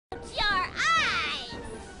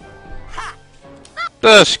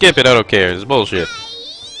Skip it, I don't care. It's bullshit.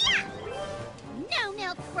 No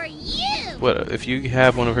milk for you. What, if you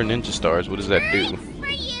have one of her ninja stars, what does that do? For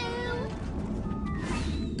you.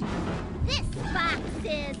 This box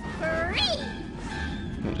is free.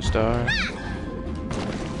 Ninja star.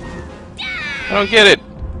 I don't get it!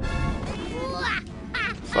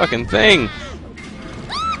 Fucking thing!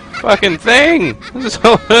 Fucking thing! This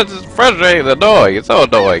is frustrating, annoying. It's so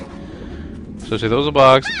annoying. So she throws a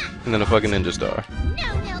box, and then a fucking ninja star.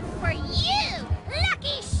 No milk for you.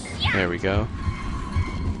 Lucky shot. There we go.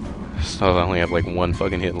 So I only have like one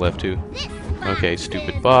fucking hit left too. Okay,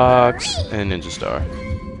 stupid box, and ninja star.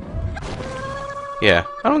 Yeah,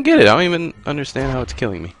 I don't get it. I don't even understand how it's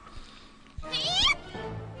killing me.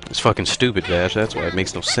 It's fucking stupid, Vash. That's why it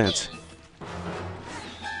makes no sense.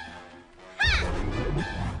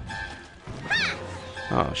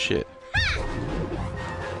 Oh shit.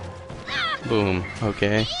 Boom.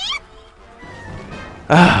 Okay.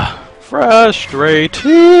 Ah, frustrating.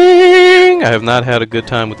 I have not had a good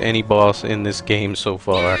time with any boss in this game so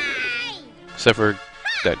far, except for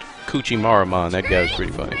that Coochie Maramon. That guy was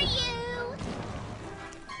pretty funny.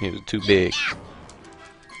 He was too big.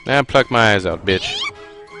 Now pluck my eyes out, bitch.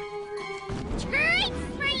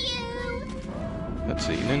 Let's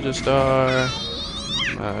see, ninja star.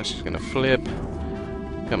 She's gonna flip.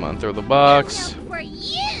 Come on, throw the box.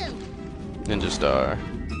 Ninja star.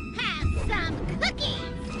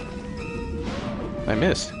 I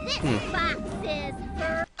missed.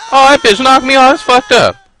 Oh, that bitch knocked me off. That's fucked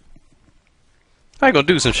up. How you gonna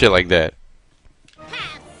do some shit like that?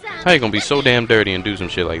 How you gonna be so damn dirty and do some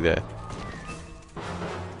shit like that?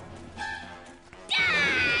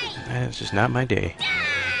 That's just not my day.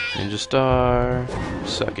 Ninja star.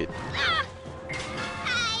 Suck it.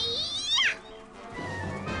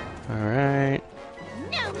 Alright.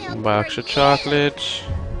 Box of chocolates.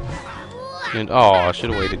 And oh, I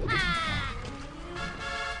should have waited.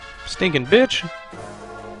 Stinking bitch.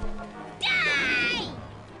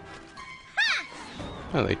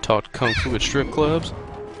 Oh, they taught kung fu at strip clubs.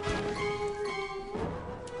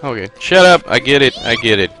 Okay, shut up. I get it. I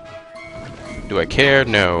get it. Do I care?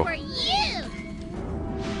 No.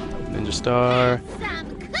 Ninja star.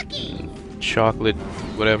 Chocolate.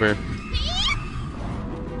 Whatever.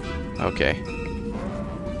 Okay.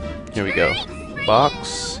 Here we go.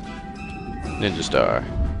 Box. Ninja star.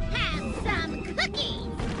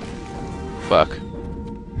 Fuck.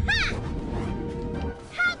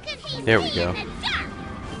 There we go.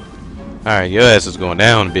 Alright, your ass is going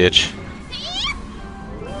down, bitch.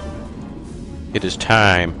 It is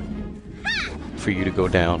time for you to go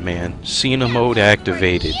down, man. Cena mode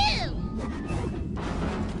activated.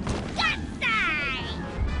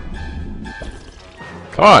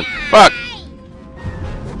 Come on, fuck!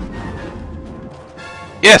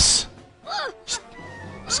 Yes!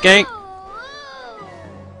 Skank!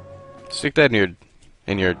 Stick that in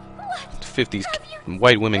your 50s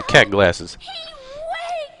white women cat glasses.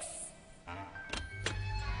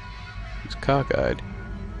 He's cockeyed.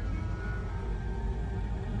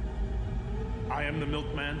 I am the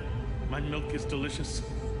milkman. My milk is delicious.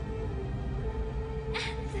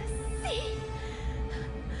 And the sea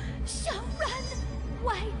shall run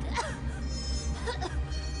white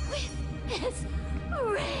with his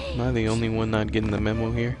rain. Am I the only one not getting the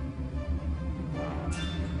memo here?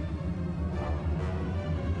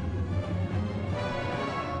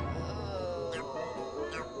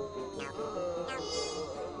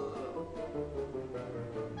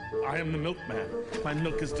 I am the milkman. My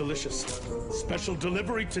milk is delicious. Special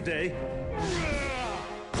delivery today.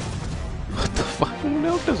 What the fuck?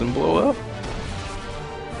 Milk doesn't blow up.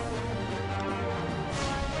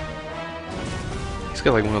 He's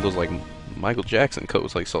got like one of those like Michael Jackson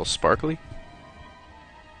coats, like so sparkly.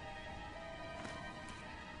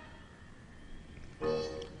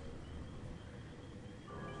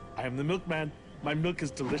 I am the milkman. My milk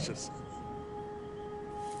is delicious.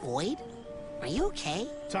 Boyd? Are you okay?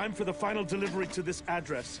 Time for the final delivery to this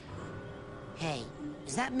address. Hey,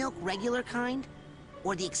 is that milk regular kind?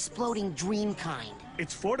 Or the exploding dream kind?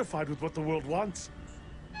 It's fortified with what the world wants.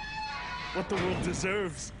 What the world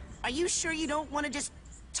deserves. Are you sure you don't want to just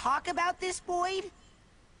talk about this, Boyd?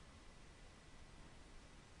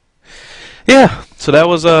 Yeah, so that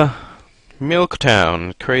was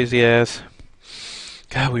Milktown. Crazy ass.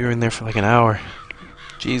 God, we were in there for like an hour.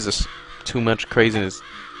 Jesus, too much craziness.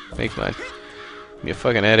 Make mine. Give me a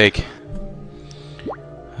fucking headache.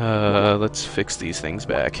 Let's fix these things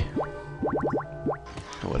back.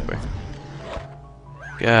 Or whatever.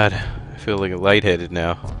 God, I feel like a lightheaded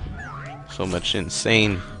now. So much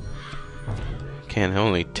insane. Can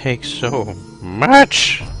only take so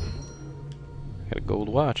much. Gotta go Gold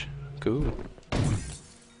watch. Cool.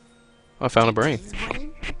 I found a brain.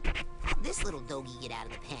 This little doggy get out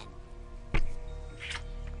of the pen.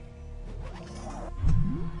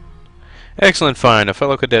 Excellent find. A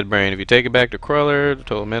fellow cadet brain. If you take it back to Cruller,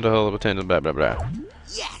 total mental health potential, blah, blah, blah.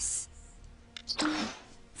 Yes!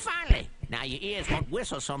 Finally! Now your ears won't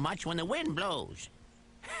whistle so much when the wind blows.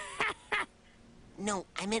 No,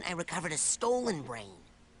 I meant I recovered a stolen brain.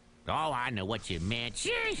 Oh, I know what you meant.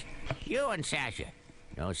 Sheesh! You and Sasha.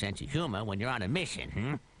 No sense of humor when you're on a mission,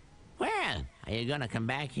 hmm? Well, are you gonna come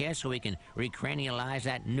back here so we can recranialize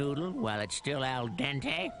that noodle while it's still al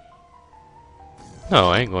dente? No,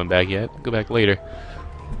 I ain't going back yet. Go back later.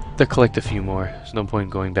 To collect a few more. There's no point in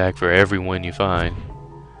going back for every one you find.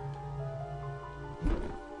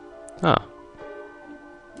 Huh.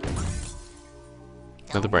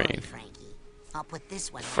 Another Don't worry, brain. Frankie. I'll put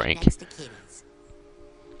this one Frank. right next to Kitty's.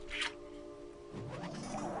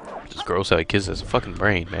 It's gross how he kisses a fucking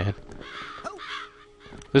brain, man.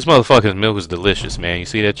 This motherfucker's milk is delicious, man. You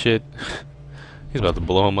see that shit? He's about to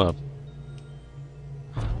blow him up.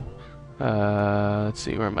 Let's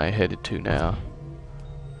see, where am I headed to now?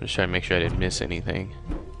 I'm just trying to make sure I didn't miss anything.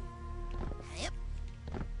 Yep.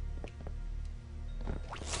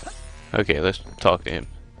 Okay, let's talk to him.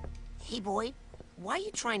 Hey, boy. Why are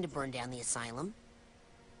you trying to burn down the asylum?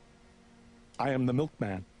 I am the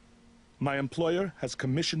milkman. My employer has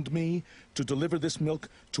commissioned me to deliver this milk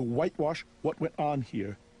to whitewash what went on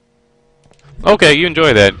here. Okay, you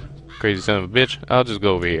enjoy that, crazy son of a bitch. I'll just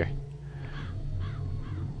go over here.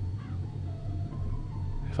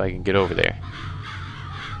 If I can get over there.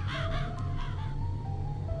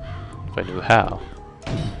 If I knew how.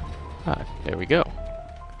 Ah, there we go.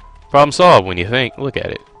 Problem solved when you think. Look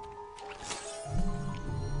at it.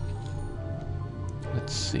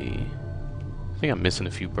 Let's see. I think I'm missing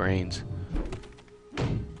a few brains.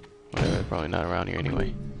 Whatever, they're probably not around here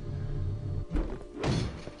anyway.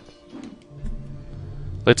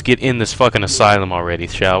 Let's get in this fucking asylum already,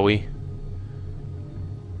 shall we?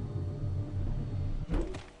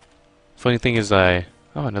 Funny thing is oh,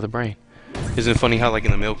 another brain. Isn't it funny how like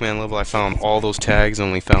in the Milkman level I found all those tags and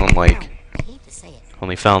only found like I hate to say it,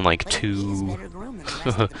 like but he is 2 better groomed than the rest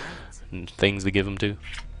of the brains. things to give them to.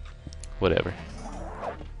 Whatever.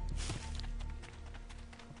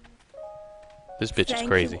 This bitch is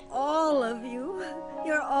crazy. Thank you, all of you.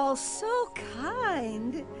 You're all so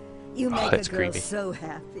kind. You make a that's girl creepy. so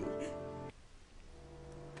happy.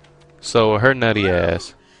 So her nutty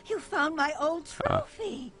ass. You found my old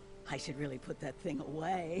trophy. I should really put that thing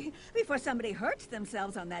away before somebody hurts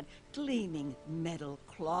themselves on that gleaming metal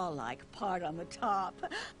claw-like part on the top.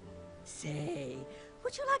 Say,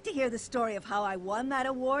 would you like to hear the story of how I won that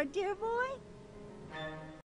award, dear boy?